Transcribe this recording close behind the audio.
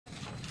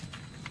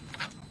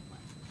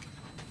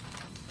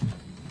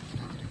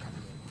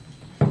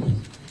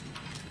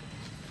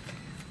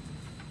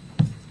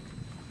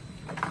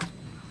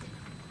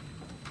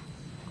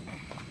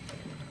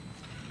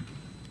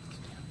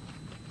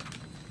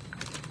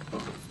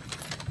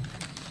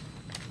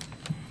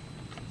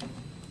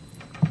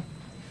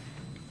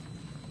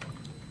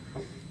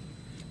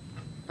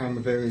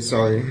I'm very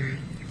sorry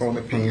for all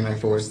the pain I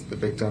forced the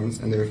victims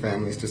and their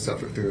families to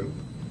suffer through.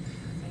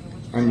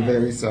 I'm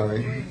very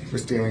sorry for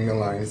stealing the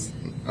lives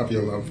of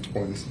your loved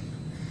ones.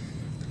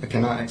 I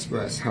cannot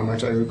express how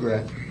much I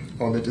regret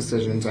all the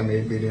decisions I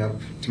made leading up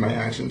to my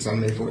actions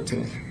on May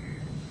 14th.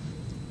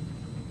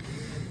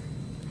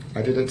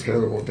 I did a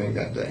terrible thing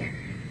that day.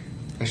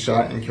 I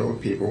shot and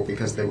killed people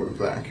because they were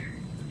black.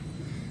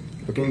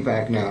 Looking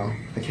back now,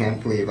 I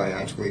can't believe I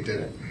actually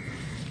did it.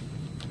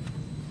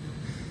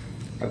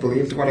 I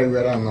believed what I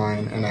read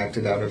online and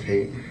acted out of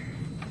hate.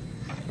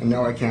 And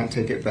now I can't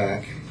take it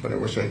back, but I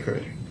wish I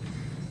could.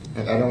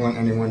 And I don't want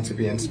anyone to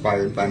be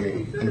inspired by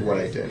me and what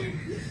I did.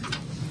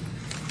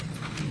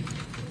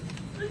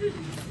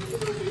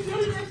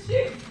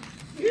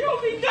 You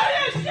don't mean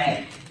that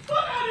shit! Come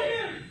out of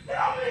here! You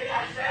don't mean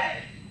that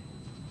shit!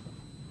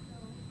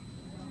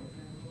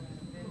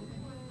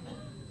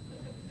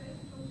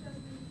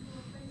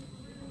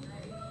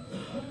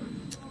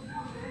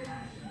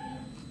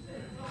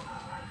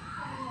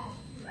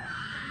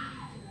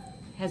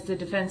 Has the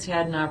defense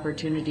had an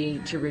opportunity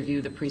to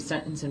review the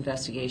pre-sentence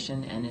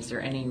investigation, and is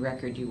there any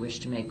record you wish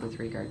to make with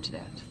regard to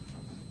that?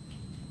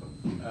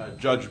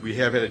 Judge, we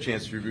have had a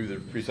chance to review the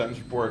pre-sentence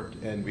report,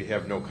 and we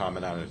have no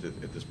comment on it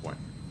at this point.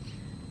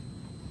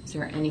 Is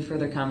there any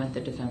further comment the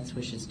defense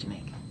wishes to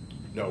make?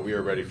 No, we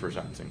are ready for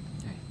sentencing.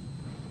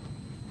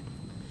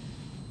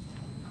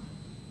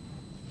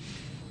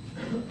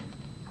 All right.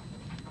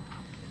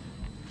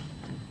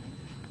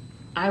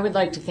 I would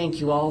like to thank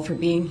you all for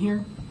being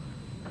here.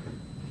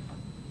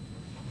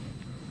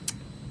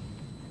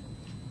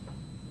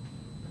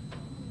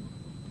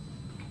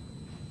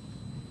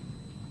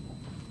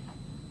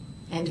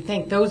 And to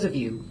thank those of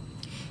you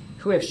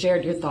who have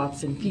shared your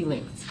thoughts and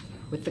feelings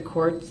with the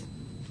court,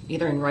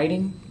 either in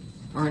writing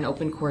or in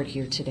open court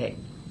here today.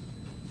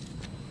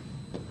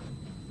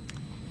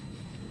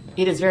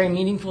 It is very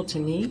meaningful to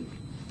me,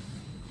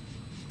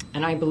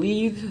 and I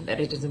believe that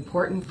it is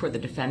important for the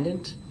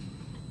defendant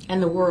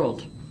and the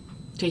world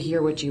to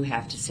hear what you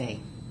have to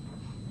say.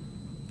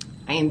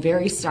 I am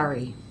very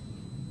sorry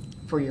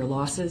for your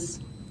losses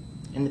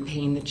and the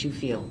pain that you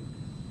feel.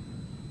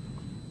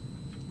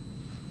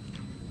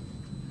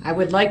 I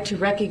would like to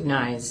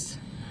recognize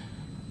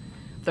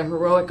the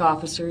heroic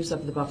officers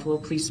of the Buffalo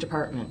Police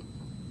Department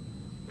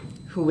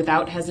who,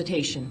 without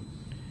hesitation,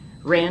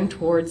 ran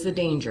towards the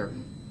danger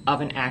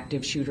of an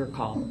active shooter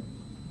call,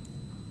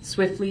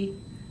 swiftly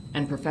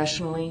and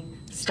professionally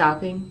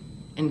stopping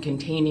and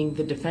containing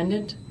the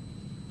defendant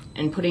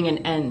and putting an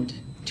end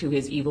to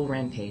his evil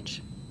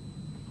rampage.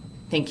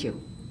 Thank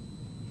you.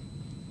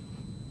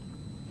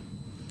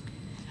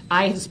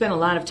 I have spent a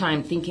lot of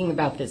time thinking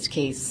about this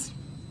case,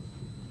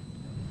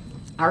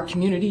 our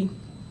community,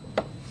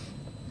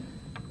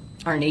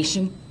 our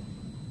nation,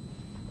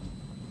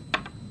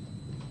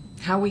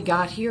 how we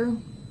got here,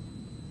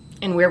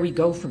 and where we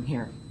go from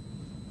here.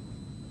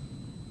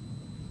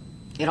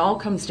 It all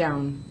comes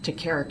down to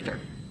character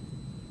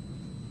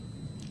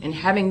and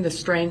having the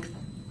strength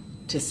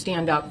to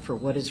stand up for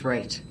what is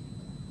right.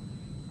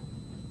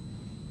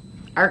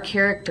 Our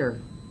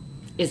character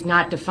is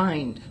not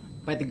defined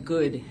by the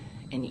good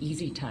and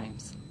easy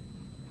times.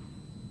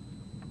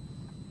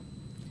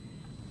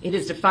 It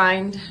is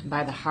defined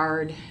by the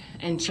hard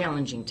and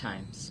challenging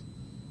times.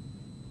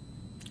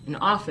 And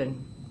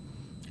often,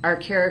 our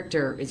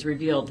character is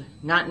revealed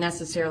not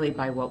necessarily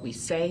by what we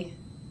say,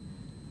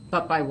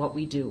 but by what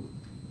we do.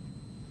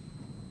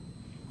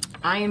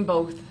 I am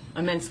both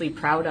immensely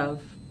proud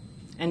of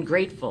and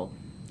grateful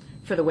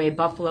for the way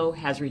Buffalo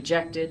has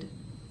rejected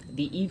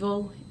the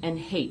evil and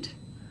hate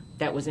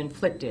that was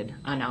inflicted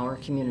on our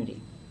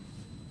community.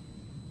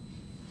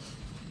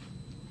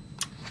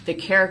 The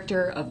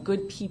character of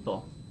good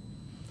people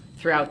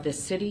throughout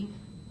this city,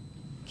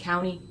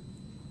 county,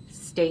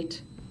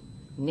 state,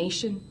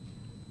 nation,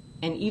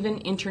 and even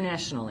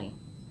internationally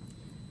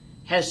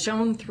has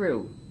shown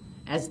through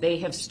as they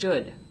have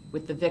stood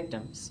with the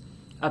victims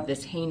of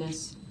this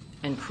heinous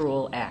and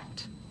cruel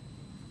act.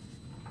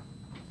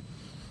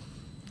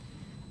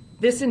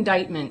 This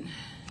indictment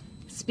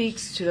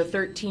speaks to the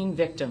 13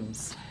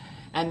 victims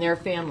and their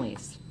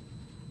families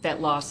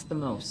that lost the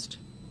most.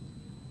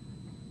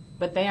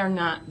 But they are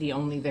not the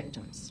only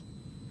victims.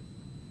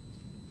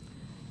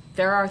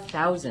 There are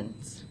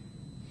thousands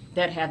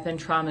that have been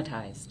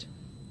traumatized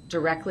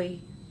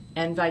directly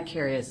and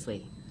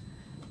vicariously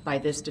by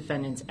this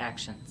defendant's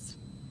actions.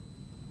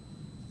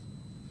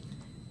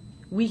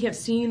 We have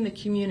seen the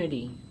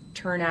community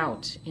turn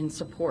out in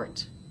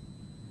support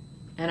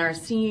and are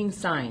seeing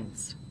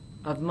signs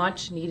of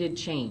much needed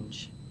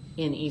change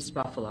in East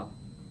Buffalo.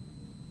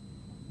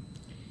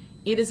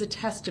 It is a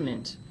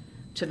testament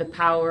to the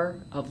power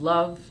of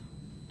love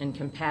and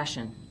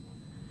compassion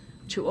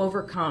to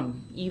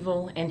overcome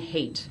evil and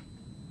hate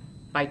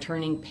by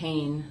turning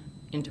pain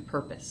into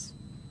purpose.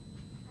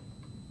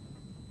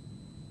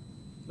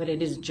 But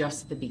it is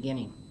just the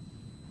beginning.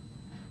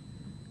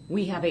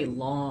 We have a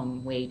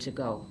long way to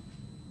go.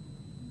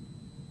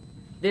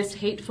 This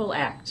hateful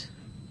act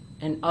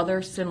and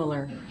other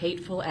similar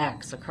hateful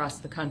acts across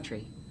the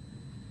country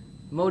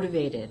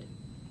motivated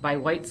by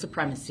white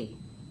supremacy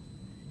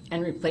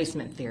and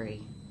replacement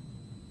theory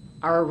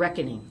are a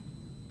reckoning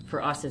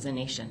for us as a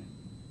nation.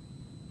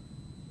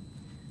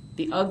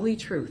 The ugly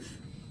truth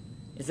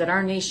is that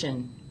our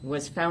nation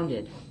was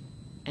founded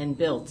and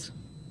built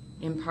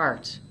in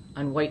part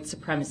on white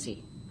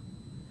supremacy,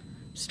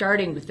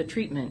 starting with the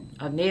treatment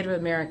of Native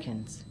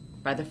Americans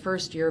by the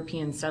first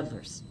European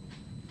settlers,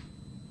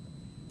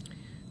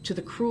 to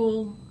the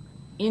cruel,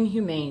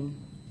 inhumane,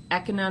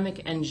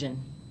 economic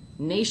engine,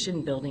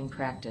 nation-building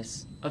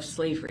practice of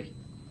slavery,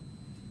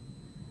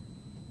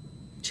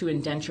 to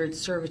indentured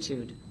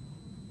servitude,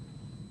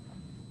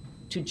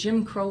 to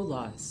Jim Crow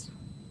laws,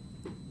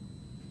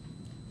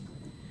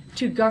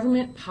 to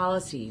government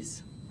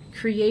policies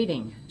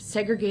creating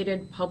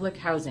segregated public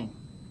housing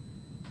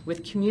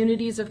with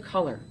communities of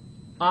color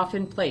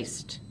often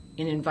placed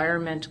in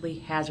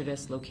environmentally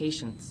hazardous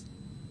locations,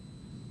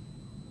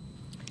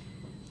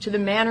 to the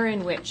manner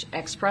in which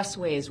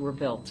expressways were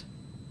built,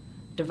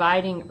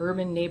 dividing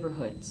urban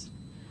neighborhoods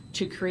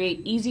to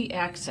create easy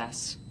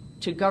access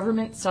to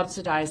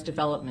government-subsidized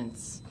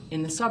developments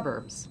in the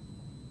suburbs,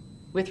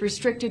 with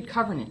restricted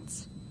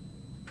covenants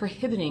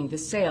prohibiting the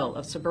sale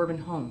of suburban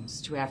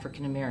homes to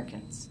African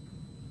Americans,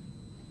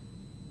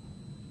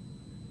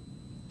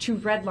 to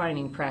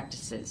redlining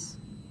practices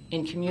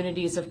in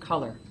communities of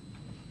color,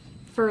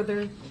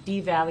 further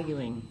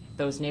devaluing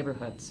those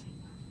neighborhoods,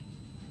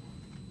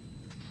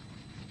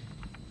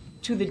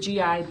 to the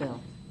GI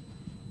Bill,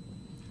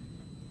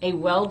 a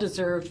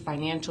well-deserved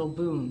financial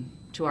boon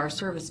to our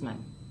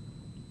servicemen,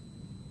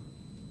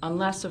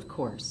 unless, of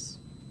course,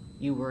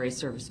 you were a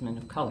serviceman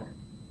of color,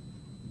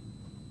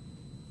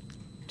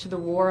 to the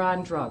war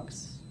on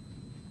drugs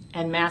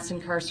and mass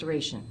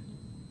incarceration,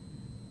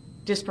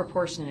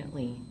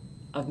 disproportionately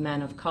of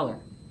men of color,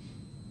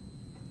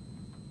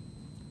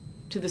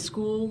 to the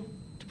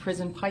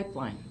school-to-prison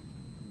pipeline,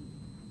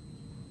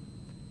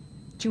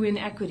 to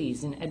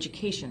inequities in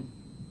education,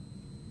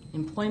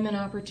 employment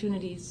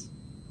opportunities,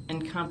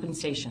 and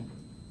compensation,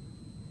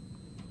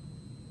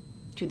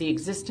 to the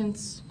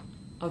existence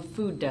of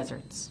food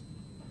deserts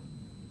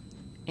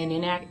and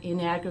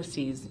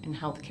inadequacies in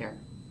healthcare.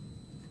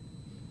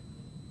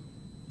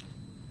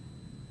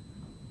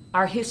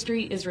 Our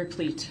history is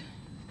replete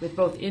with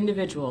both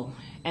individual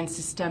and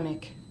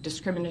systemic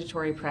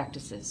discriminatory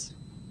practices,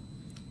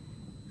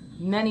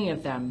 many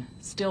of them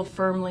still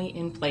firmly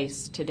in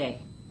place today.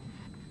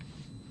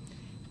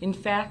 In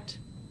fact,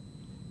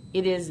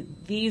 it is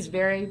these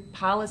very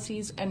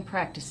policies and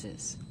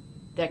practices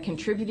that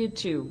contributed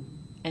to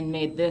and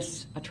made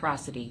this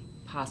atrocity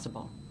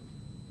possible.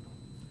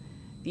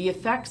 The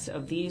effects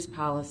of these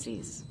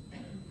policies,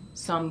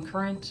 some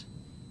current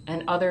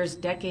and others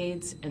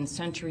decades and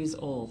centuries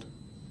old,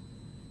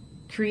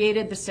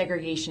 created the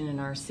segregation in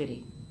our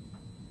city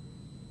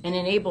and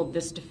enabled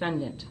this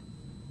defendant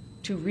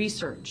to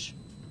research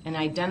and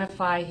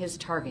identify his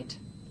target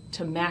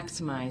to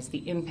maximize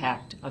the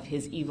impact of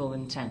his evil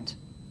intent.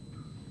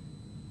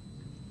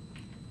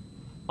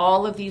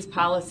 All of these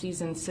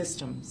policies and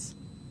systems,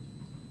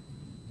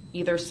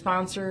 either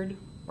sponsored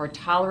or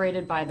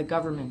tolerated by the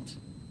government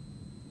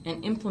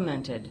and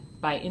implemented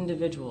by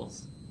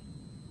individuals,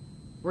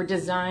 were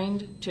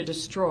designed to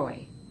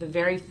destroy the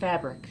very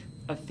fabric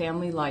of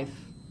family life,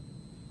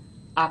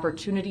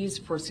 opportunities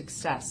for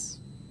success,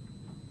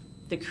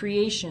 the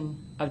creation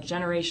of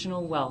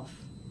generational wealth,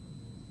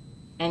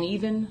 and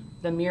even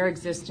the mere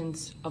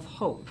existence of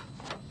hope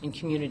in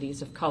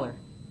communities of color.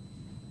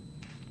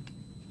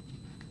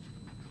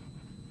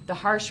 The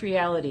harsh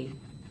reality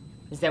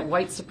is that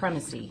white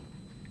supremacy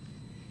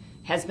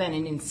has been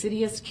an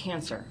insidious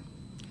cancer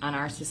on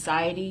our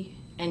society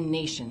and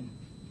nation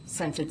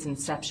since its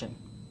inception,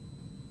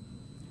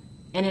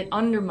 and it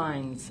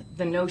undermines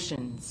the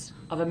notions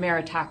of a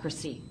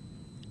meritocracy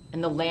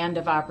and the land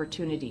of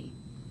opportunity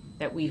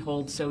that we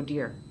hold so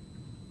dear.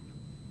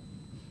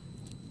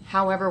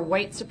 However,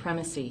 white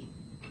supremacy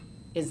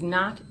is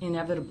not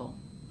inevitable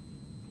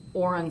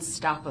or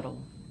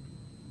unstoppable.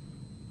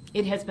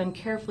 It has been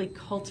carefully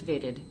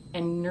cultivated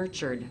and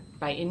nurtured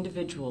by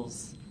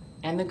individuals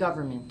and the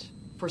government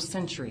for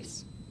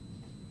centuries.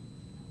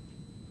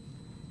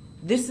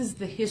 This is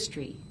the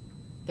history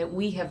that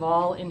we have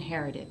all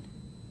inherited.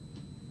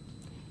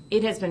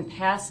 It has been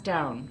passed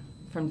down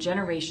from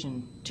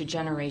generation to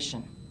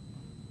generation.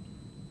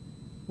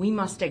 We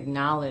must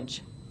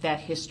acknowledge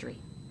that history.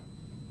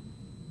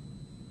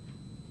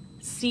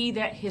 See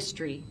that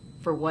history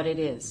for what it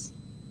is.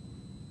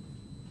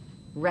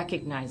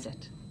 Recognize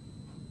it.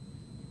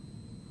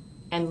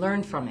 And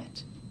learn from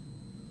it,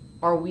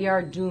 or we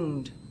are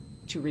doomed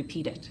to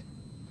repeat it.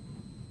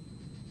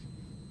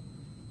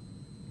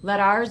 Let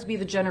ours be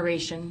the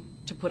generation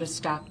to put a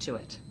stop to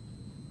it.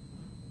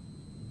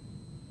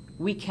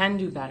 We can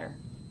do better.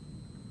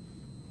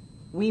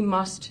 We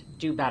must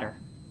do better.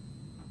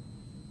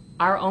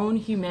 Our own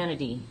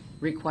humanity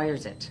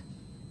requires it.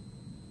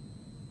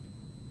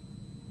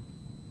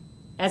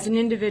 As an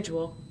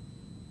individual,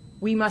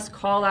 we must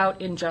call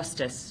out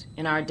injustice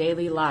in our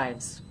daily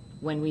lives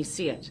when we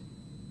see it.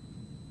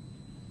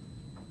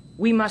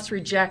 We must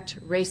reject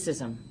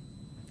racism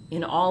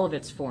in all of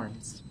its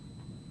forms.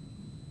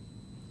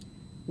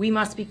 We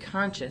must be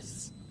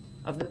conscious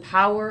of the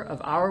power of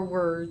our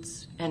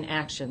words and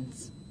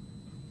actions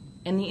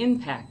and the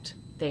impact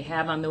they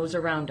have on those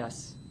around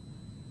us,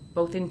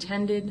 both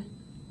intended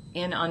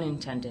and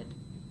unintended.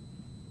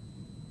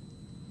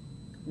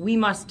 We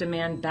must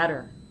demand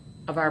better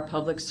of our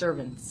public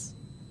servants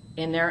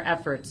in their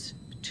efforts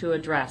to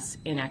address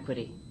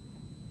inequity.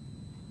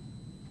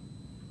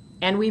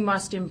 And we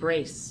must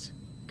embrace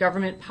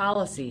government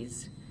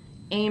policies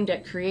aimed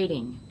at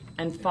creating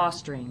and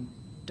fostering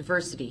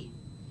diversity,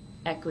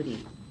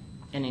 equity,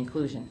 and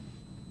inclusion.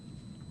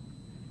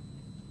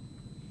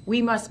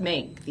 We must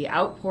make the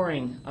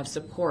outpouring of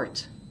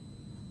support,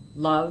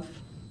 love,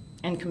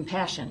 and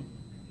compassion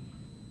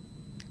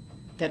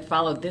that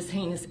followed this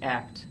heinous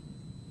act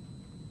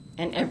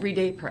an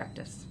everyday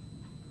practice.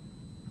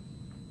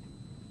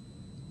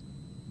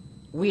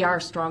 We are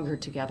stronger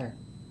together.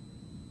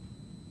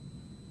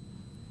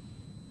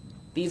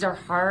 These are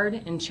hard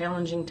and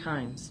challenging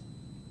times.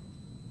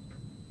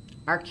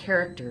 Our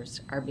characters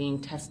are being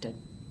tested.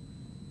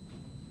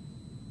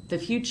 The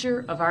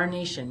future of our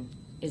nation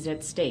is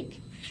at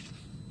stake.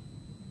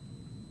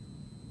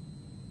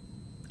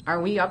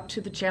 Are we up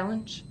to the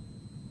challenge?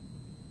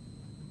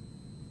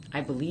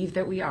 I believe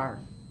that we are.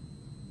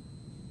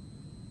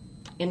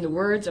 In the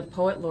words of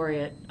Poet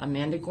Laureate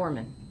Amanda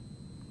Gorman,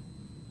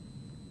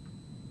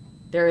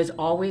 there is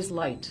always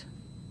light,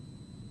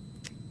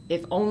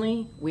 if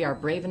only we are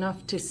brave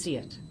enough to see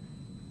it.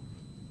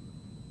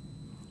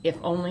 If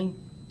only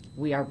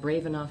we are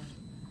brave enough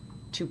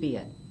to be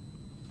it.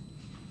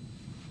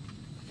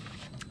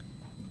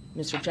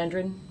 Mr.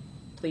 Gendron,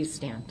 please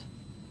stand.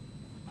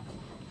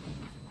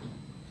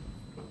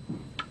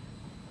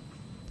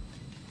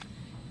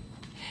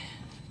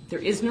 There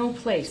is no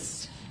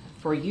place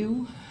for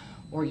you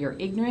or your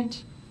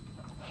ignorant,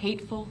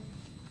 hateful,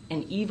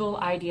 and evil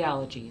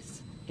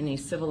ideologies in a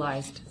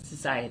civilized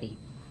society.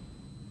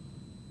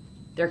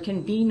 There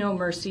can be no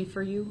mercy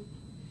for you,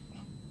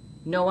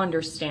 no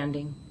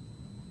understanding,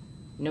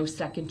 no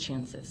second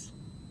chances.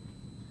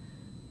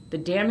 The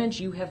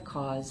damage you have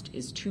caused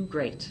is too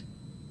great,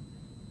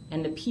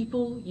 and the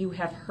people you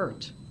have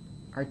hurt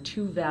are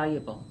too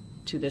valuable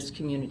to this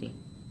community.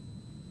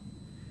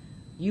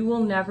 You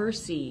will never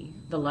see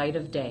the light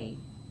of day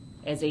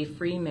as a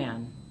free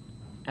man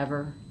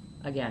ever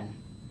again.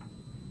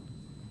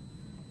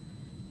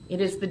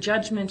 It is the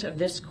judgment of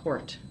this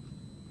court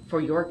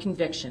for your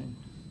conviction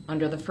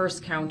under the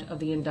first count of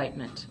the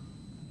indictment,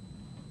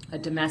 a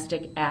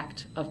domestic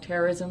act of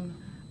terrorism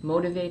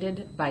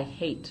motivated by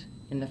hate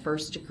in the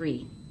first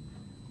degree,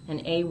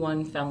 an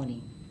A1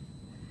 felony,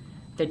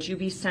 that you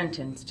be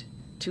sentenced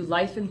to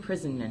life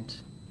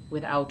imprisonment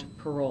without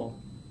parole.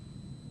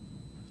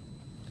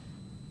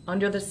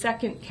 Under the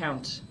second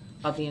count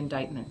of the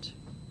indictment,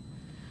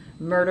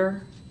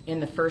 murder in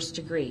the first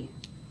degree,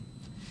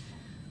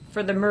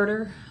 for the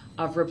murder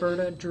of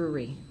Roberta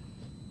Drury,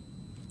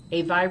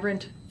 a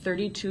vibrant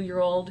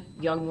 32-year-old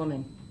young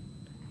woman,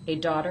 a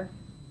daughter,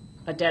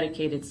 a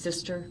dedicated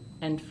sister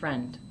and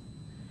friend,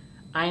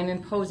 I am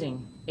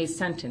imposing a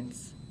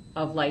sentence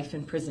of life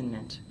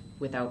imprisonment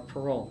without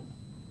parole.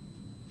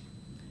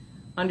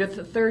 Under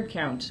the third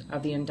count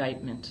of the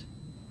indictment,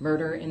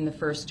 murder in the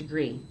first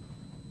degree,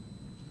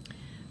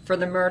 for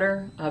the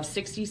murder of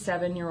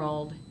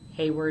 67-year-old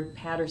Hayward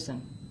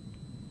Patterson,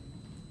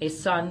 a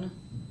son,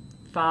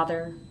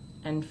 father,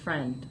 and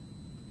friend,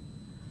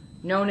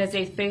 known as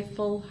a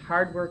faithful,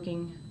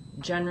 hardworking,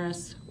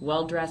 generous,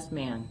 well-dressed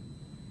man,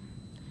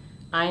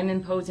 I am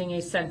imposing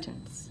a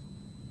sentence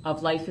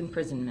of life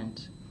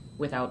imprisonment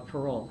without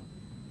parole.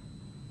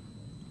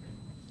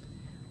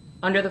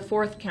 Under the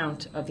fourth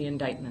count of the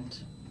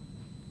indictment,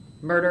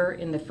 murder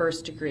in the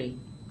first degree,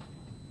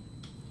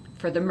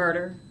 for the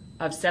murder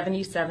of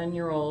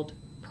 77-year-old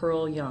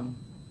Pearl Young,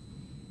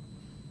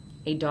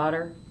 a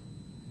daughter,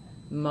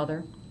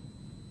 mother,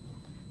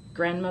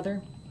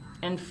 grandmother,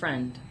 and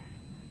friend,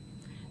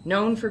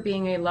 known for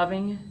being a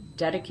loving,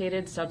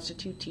 dedicated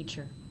substitute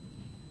teacher,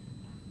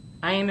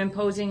 I am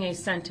imposing a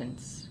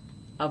sentence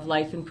of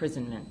life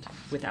imprisonment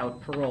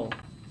without parole.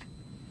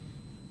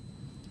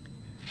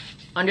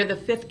 Under the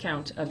fifth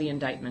count of the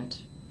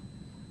indictment,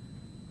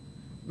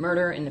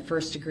 murder in the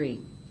first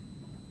degree,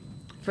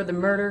 for the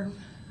murder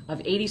of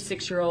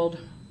 86-year-old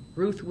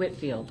Ruth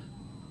Whitfield,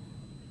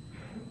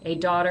 a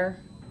daughter,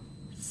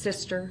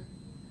 sister,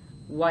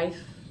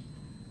 wife,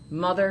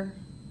 mother,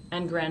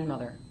 and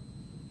grandmother,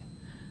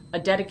 a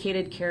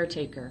dedicated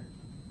caretaker,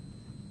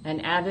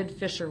 an avid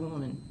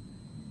fisherwoman,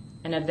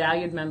 and a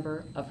valued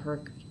member of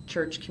her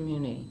church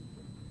community.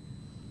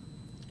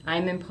 I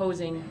am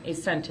imposing a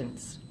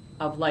sentence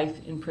of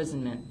life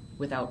imprisonment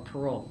without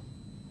parole.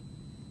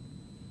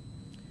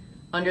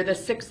 Under the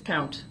sixth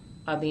count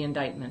of the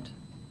indictment,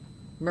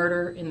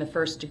 murder in the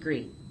first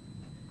degree,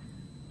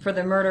 for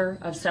the murder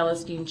of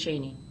Celestine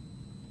Cheney,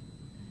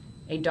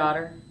 a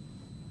daughter,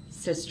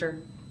 sister,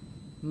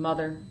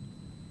 mother,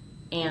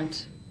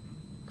 aunt,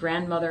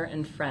 grandmother,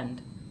 and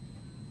friend,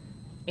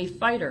 a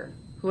fighter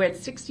who at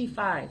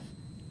 65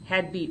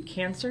 had beat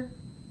cancer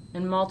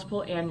and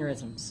multiple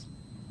aneurysms.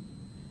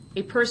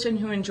 A person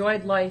who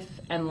enjoyed life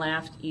and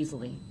laughed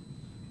easily.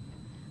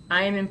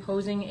 I am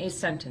imposing a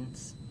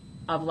sentence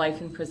of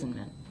life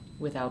imprisonment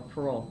without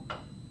parole.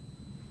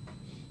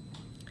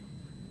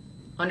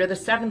 Under the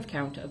 7th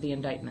count of the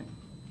indictment,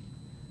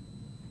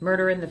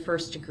 murder in the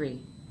first degree,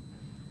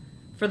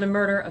 for the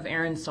murder of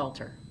Aaron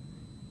Salter,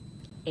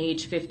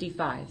 age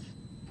 55,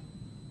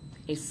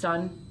 a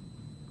son,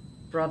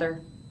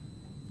 brother,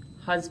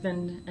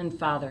 husband, and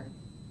father,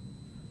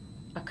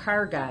 a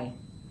car guy,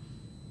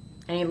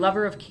 and a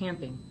lover of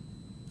camping,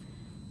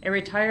 a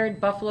retired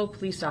Buffalo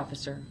police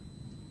officer,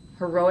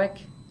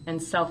 heroic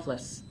and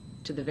selfless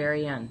to the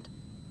very end.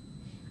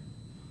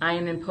 I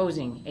am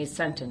imposing a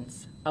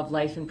sentence of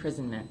life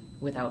imprisonment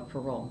without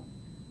parole.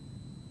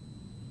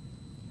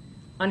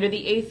 Under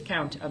the 8th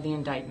count of the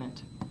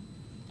indictment,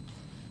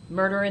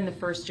 murder in the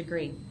first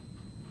degree,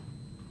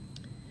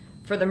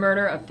 for the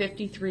murder of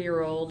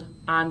 53-year-old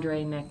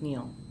Andre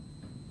McNeil,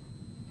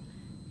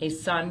 a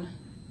son,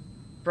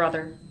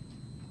 brother,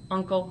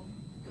 uncle,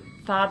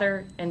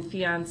 father, and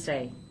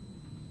fiancé,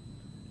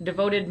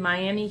 devoted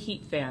Miami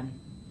Heat fan,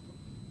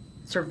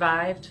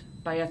 survived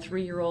by a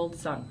 3-year-old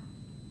son.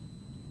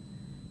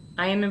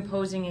 I am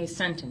imposing a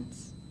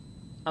sentence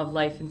of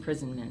life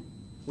imprisonment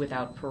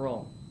without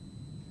parole.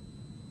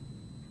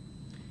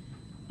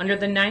 Under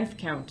the 9th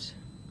count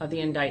of the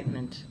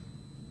indictment,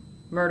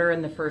 murder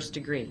in the first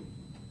degree,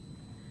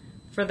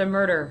 for the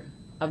murder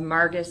of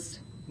Margus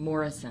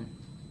Morrison,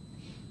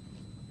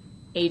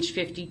 age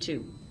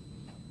 52,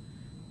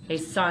 a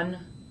son,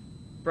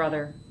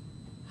 brother,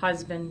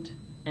 husband,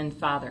 and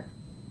father.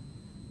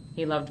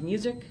 He loved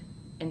music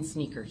and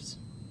sneakers.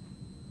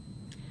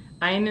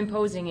 I am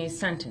imposing a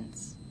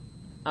sentence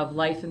of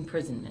life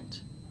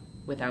imprisonment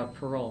without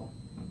parole.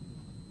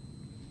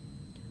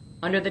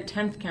 Under the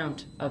 10th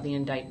count of the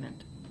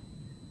indictment,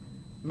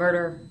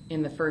 murder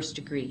in the first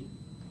degree,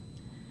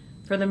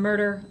 for the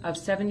murder of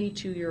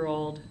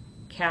 72-year-old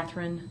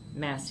Catherine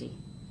Massey,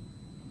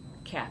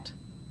 Cat,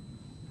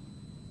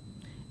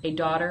 a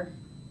daughter,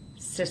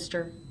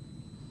 sister,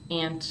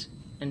 aunt,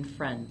 and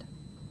friend,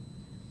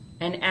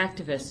 an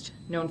activist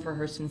known for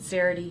her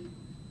sincerity,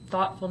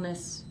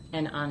 thoughtfulness,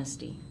 and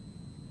honesty.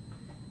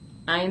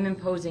 I am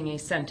imposing a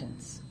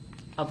sentence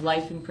of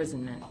life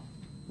imprisonment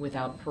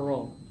without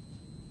parole.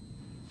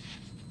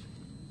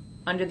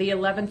 Under the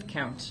 11th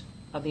count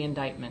of the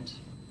indictment,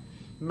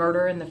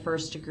 murder in the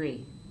first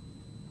degree,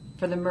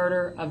 for the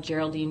murder of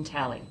Geraldine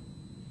Talley,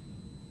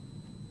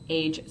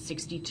 age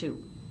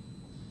 62,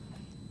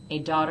 a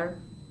daughter,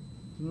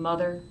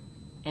 mother,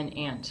 and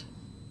aunt,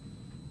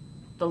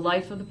 the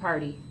life of the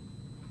party,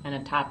 and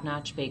a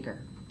top-notch baker.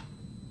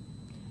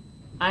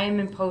 I am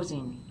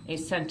imposing a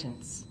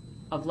sentence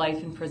of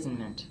life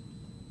imprisonment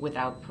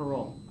without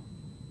parole.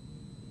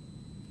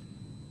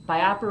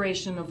 By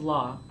operation of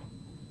law,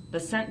 the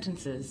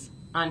sentences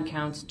on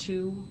counts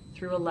 2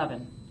 through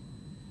 11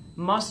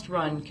 must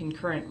run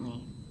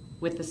concurrently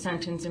with the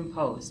sentence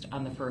imposed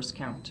on the first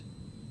count.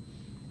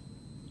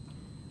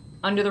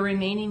 Under the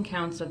remaining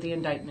counts of the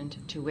indictment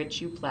to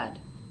which you pled,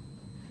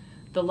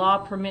 the law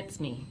permits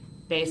me,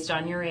 based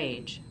on your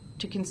age,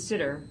 to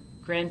consider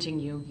granting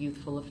you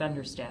youthful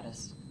offender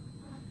status.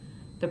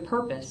 The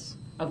purpose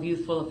of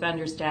youthful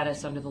offender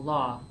status under the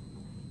law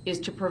is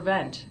to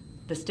prevent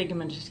the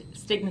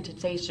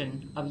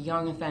stigmatization of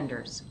young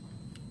offenders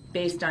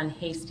based on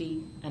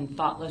hasty and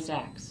thoughtless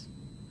acts,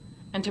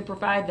 and to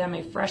provide them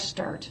a fresh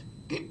start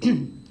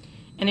and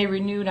a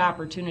renewed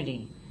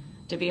opportunity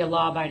to be a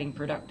law-abiding,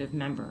 productive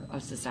member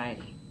of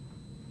society.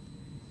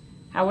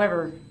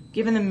 However,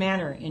 given the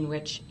manner in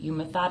which you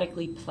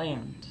methodically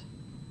planned,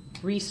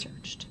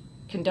 researched,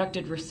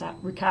 conducted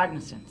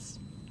recognizance,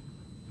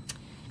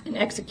 and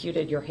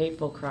executed your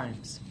hateful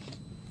crimes,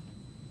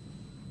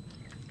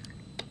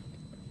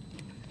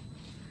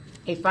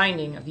 a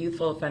finding of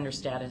youthful offender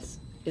status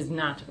is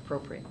not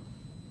appropriate.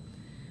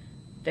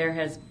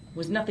 There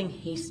was nothing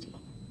hasty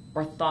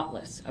or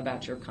thoughtless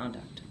about your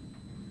conduct.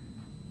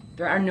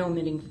 There are no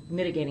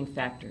mitigating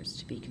factors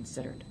to be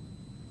considered.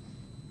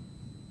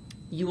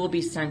 You will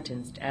be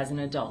sentenced as an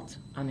adult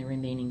on the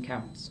remaining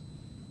counts.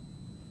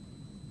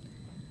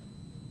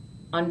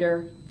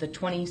 Under the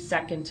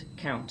 22nd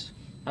count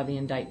of the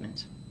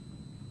indictment,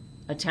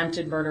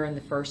 attempted murder in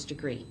the first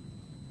degree,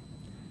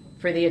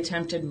 for the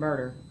attempted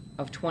murder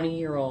of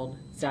 20-year-old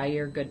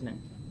Zaire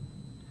Goodman,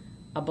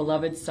 a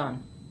beloved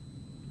son,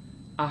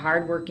 a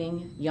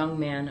hardworking young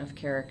man of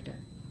character.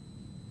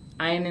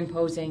 I am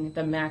imposing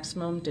the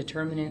maximum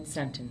determinate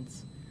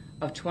sentence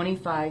of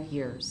 25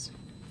 years,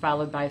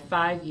 followed by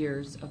 5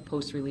 years of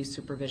post-release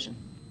supervision.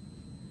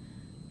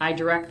 I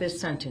direct this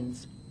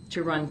sentence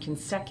to run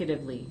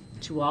consecutively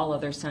to all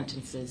other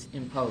sentences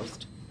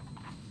imposed.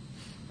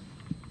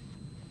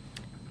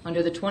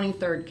 Under the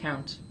 23rd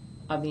count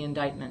of the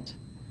indictment,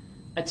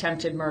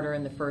 attempted murder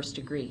in the first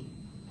degree,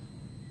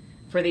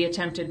 for the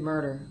attempted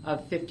murder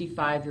of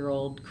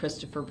 55-year-old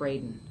Christopher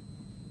Braden,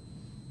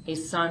 a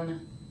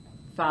son,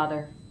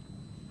 father,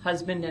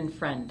 husband, and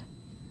friend,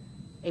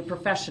 a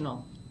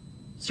professional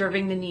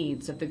serving the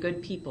needs of the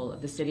good people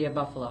of the City of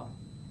Buffalo,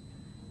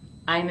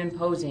 I am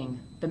imposing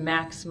the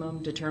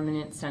maximum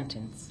determinate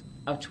sentence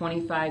of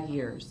 25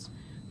 years,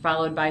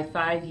 followed by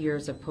 5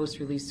 years of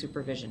post-release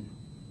supervision.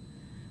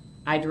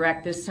 I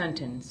direct this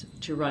sentence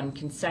to run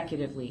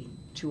consecutively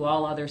to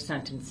all other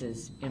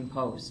sentences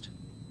imposed.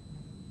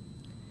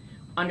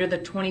 Under the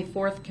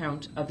 24th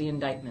count of the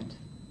indictment,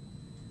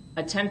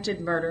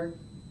 attempted murder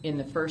in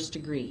the first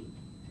degree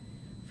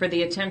for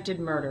the attempted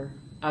murder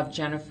of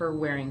Jennifer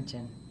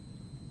Warrington,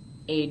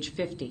 age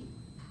 50,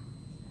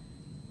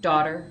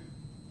 daughter,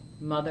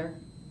 mother,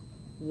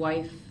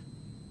 wife,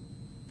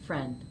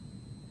 friend,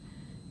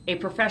 a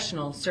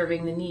professional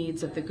serving the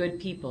needs of the good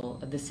people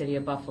of the City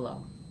of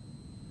Buffalo.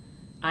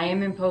 I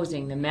am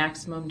imposing the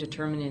maximum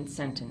determinate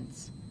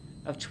sentence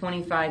of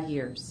 25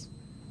 years,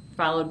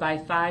 followed by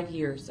 5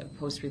 years of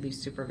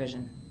post-release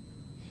supervision.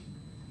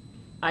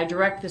 I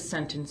direct this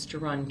sentence to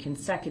run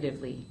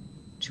consecutively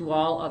to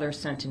all other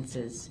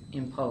sentences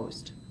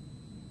imposed.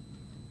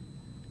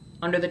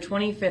 Under the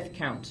 25th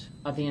count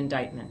of the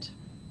indictment,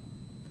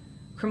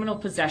 criminal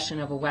possession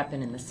of a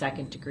weapon in the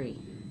second degree,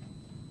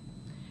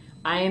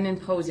 I am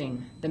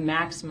imposing the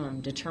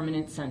maximum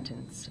determinate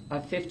sentence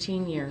of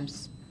 15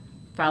 years,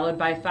 followed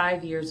by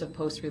 5 years of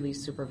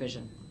post-release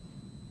supervision.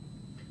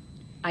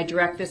 I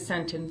direct this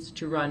sentence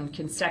to run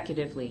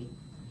consecutively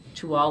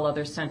to all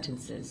other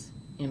sentences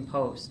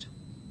imposed.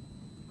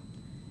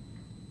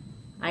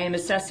 I am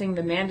assessing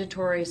the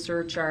mandatory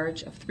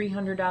surcharge of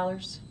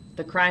 $300,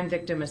 the crime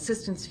victim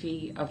assistance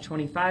fee of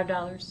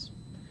 $25,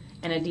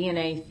 and a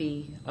DNA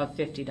fee of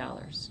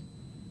 $50.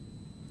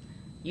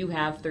 You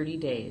have 30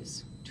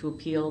 days to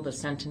appeal the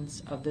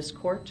sentence of this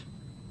court.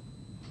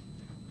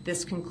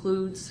 This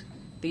concludes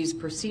these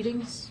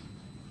proceedings,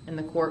 and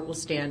the court will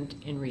stand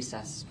in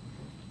recess.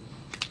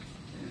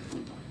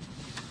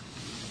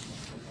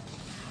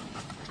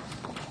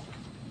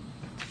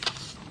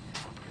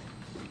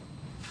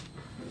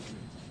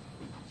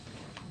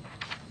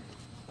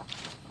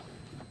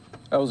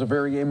 That was a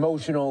very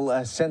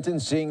emotional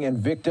sentencing and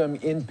victim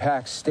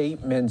impact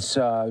statements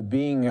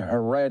being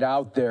read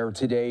out there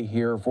today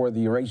here for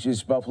the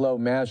racist Buffalo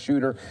mass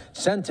shooter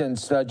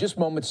sentenced just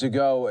moments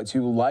ago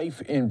to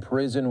life in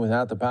prison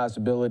without the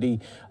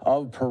possibility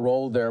of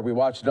parole there. We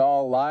watched it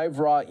all live,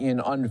 raw, in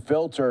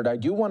Unfiltered. I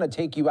do want to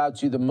take you out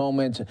to the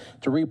moment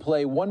to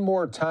replay one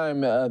more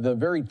time the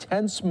very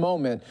tense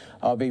moment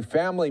of a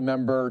family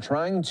member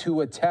trying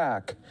to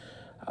attack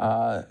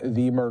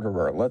the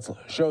murderer. Let's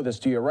show this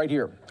to you right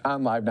here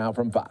on Live Now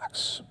from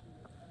Fox.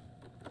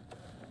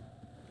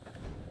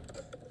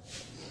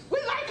 We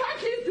like our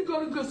kids to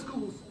go to good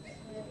schools.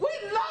 We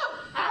love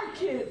our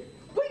kids.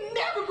 We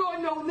never go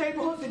in those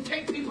neighborhoods and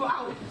take people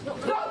out. No,